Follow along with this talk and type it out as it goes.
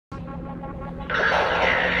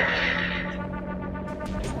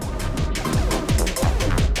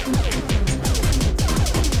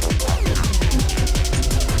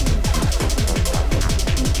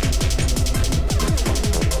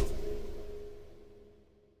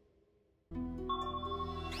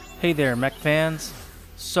Hey there, mech fans.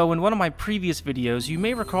 So in one of my previous videos, you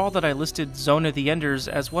may recall that I listed Zone of the Enders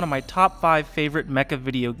as one of my top 5 favorite mecha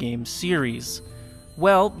video game series.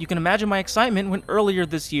 Well, you can imagine my excitement when earlier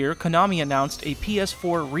this year, Konami announced a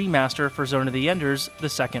PS4 remaster for Zone of the Enders, the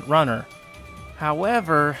second runner.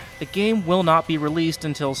 However, the game will not be released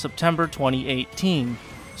until September 2018.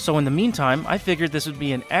 So in the meantime, I figured this would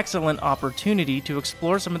be an excellent opportunity to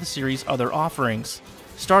explore some of the series' other offerings,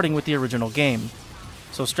 starting with the original game.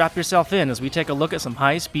 So strap yourself in as we take a look at some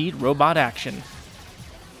high-speed robot action.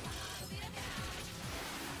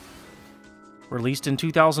 Released in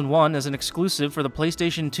 2001 as an exclusive for the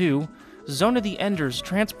PlayStation 2, Zone of the Enders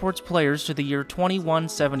transports players to the year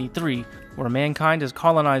 2173, where mankind has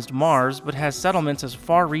colonized Mars but has settlements as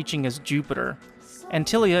far-reaching as Jupiter.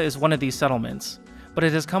 Antillia is one of these settlements, but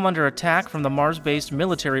it has come under attack from the Mars-based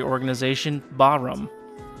military organization Bahram.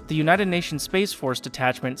 The United Nations Space Force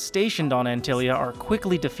detachment stationed on Antillia are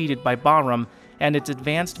quickly defeated by Bahram and its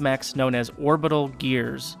advanced mechs known as orbital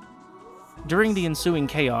gears. During the ensuing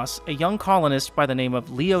chaos, a young colonist by the name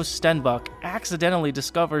of Leo Stenbuck accidentally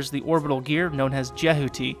discovers the orbital gear known as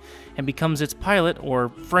Jehuti and becomes its pilot or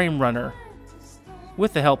frame runner.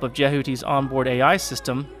 With the help of Jehuti's onboard AI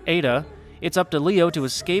system, Ada, it's up to Leo to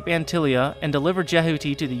escape Antillia and deliver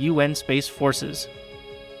Jehuti to the UN Space Forces.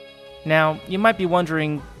 Now, you might be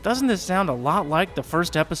wondering, doesn't this sound a lot like the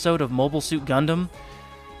first episode of Mobile Suit Gundam?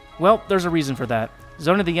 Well, there's a reason for that.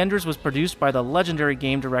 Zone of the Enders was produced by the legendary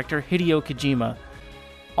game director Hideo Kojima.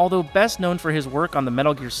 Although best known for his work on the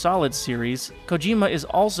Metal Gear Solid series, Kojima is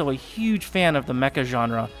also a huge fan of the mecha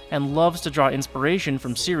genre and loves to draw inspiration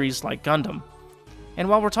from series like Gundam. And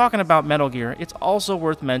while we're talking about Metal Gear, it's also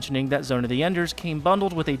worth mentioning that Zone of the Enders came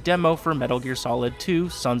bundled with a demo for Metal Gear Solid 2: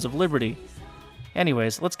 Sons of Liberty.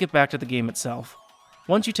 Anyways, let's get back to the game itself.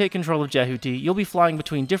 Once you take control of Jehuti, you'll be flying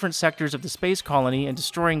between different sectors of the space colony and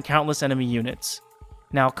destroying countless enemy units.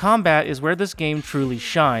 Now, combat is where this game truly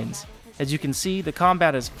shines. As you can see, the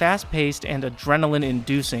combat is fast-paced and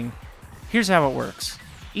adrenaline-inducing. Here's how it works.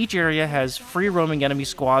 Each area has free-roaming enemy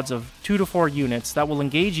squads of 2 to 4 units that will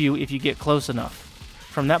engage you if you get close enough.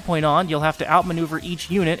 From that point on, you'll have to outmaneuver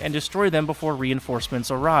each unit and destroy them before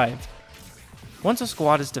reinforcements arrive. Once a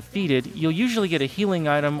squad is defeated, you'll usually get a healing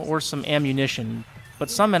item or some ammunition, but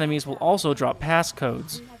some enemies will also drop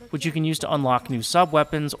passcodes, which you can use to unlock new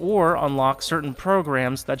sub-weapons or unlock certain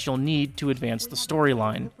programs that you'll need to advance the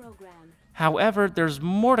storyline. However, there's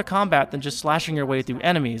more to combat than just slashing your way through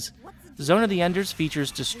enemies. Zone of the Enders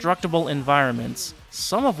features destructible environments,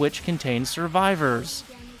 some of which contain survivors.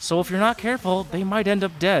 So if you're not careful, they might end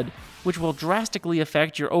up dead, which will drastically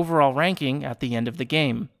affect your overall ranking at the end of the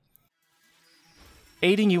game.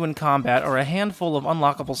 Aiding you in combat are a handful of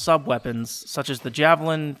unlockable sub-weapons, such as the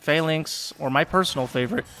Javelin, Phalanx, or my personal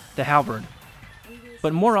favorite, the Halberd.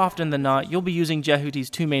 But more often than not, you'll be using Jehuti's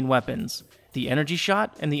 2 main weapons, the Energy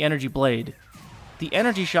Shot and the Energy Blade. The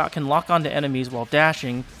Energy Shot can lock onto enemies while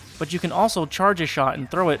dashing, but you can also charge a shot and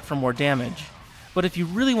throw it for more damage. But if you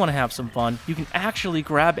really want to have some fun, you can actually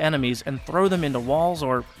grab enemies and throw them into walls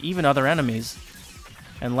or even other enemies.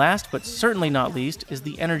 And last, but certainly not least, is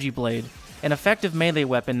the Energy Blade, an effective melee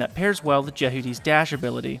weapon that pairs well with Jehuti's dash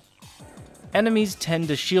ability. Enemies tend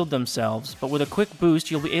to shield themselves, but with a quick boost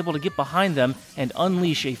you'll be able to get behind them and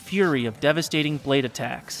unleash a fury of devastating blade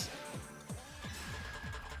attacks.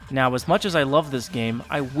 Now, as much as I love this game,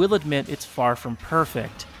 I will admit it's far from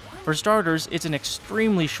perfect. For starters, it's an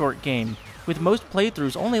extremely short game, with most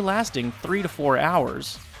playthroughs only lasting 3 to 4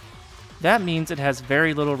 hours. That means it has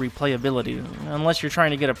very little replayability, unless you're trying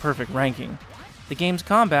to get a perfect ranking. The game's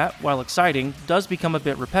combat, while exciting, does become a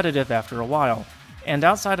bit repetitive after a while, and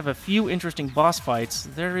outside of a few interesting boss fights,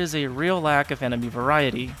 there is a real lack of enemy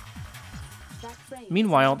variety.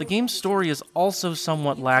 Meanwhile, the game's story is also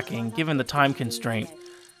somewhat lacking, given the time constraint.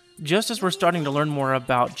 Just as we're starting to learn more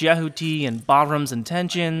about Jehuti and Bahram's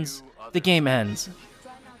intentions, the game ends.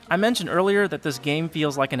 I mentioned earlier that this game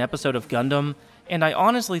feels like an episode of Gundam, and I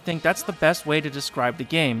honestly think that's the best way to describe the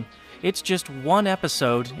game. It's just one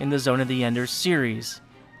episode in the Zone of the Enders series.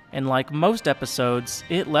 And like most episodes,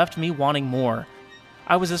 it left me wanting more.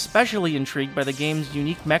 I was especially intrigued by the game's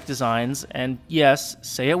unique mech designs, and yes,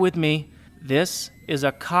 say it with me, this is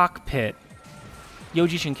a cockpit.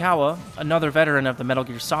 Yoji Shinkawa, another veteran of the Metal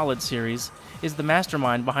Gear Solid series, is the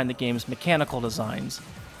mastermind behind the game's mechanical designs,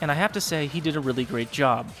 and I have to say he did a really great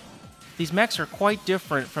job. These mechs are quite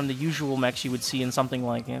different from the usual mechs you would see in something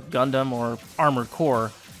like Gundam or Armored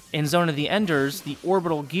Core. In Zone of the Enders, the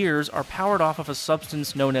orbital gears are powered off of a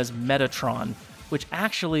substance known as Metatron, which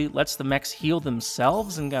actually lets the mechs heal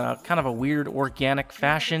themselves in kind of a weird organic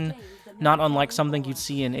fashion, not unlike something you'd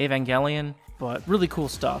see in Evangelion, but really cool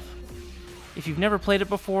stuff. If you've never played it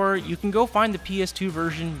before, you can go find the PS2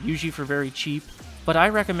 version, usually for very cheap, but I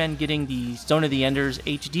recommend getting the Zone of the Enders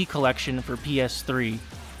HD collection for PS3.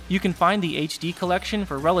 You can find the HD collection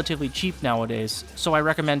for relatively cheap nowadays, so I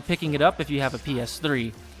recommend picking it up if you have a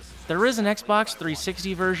PS3. There is an Xbox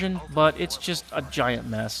 360 version, but it's just a giant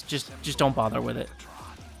mess. Just don't bother with it.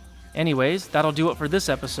 Anyways, that'll do it for this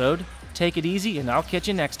episode. Take it easy, and I'll catch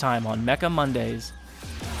you next time on Mecha Mondays.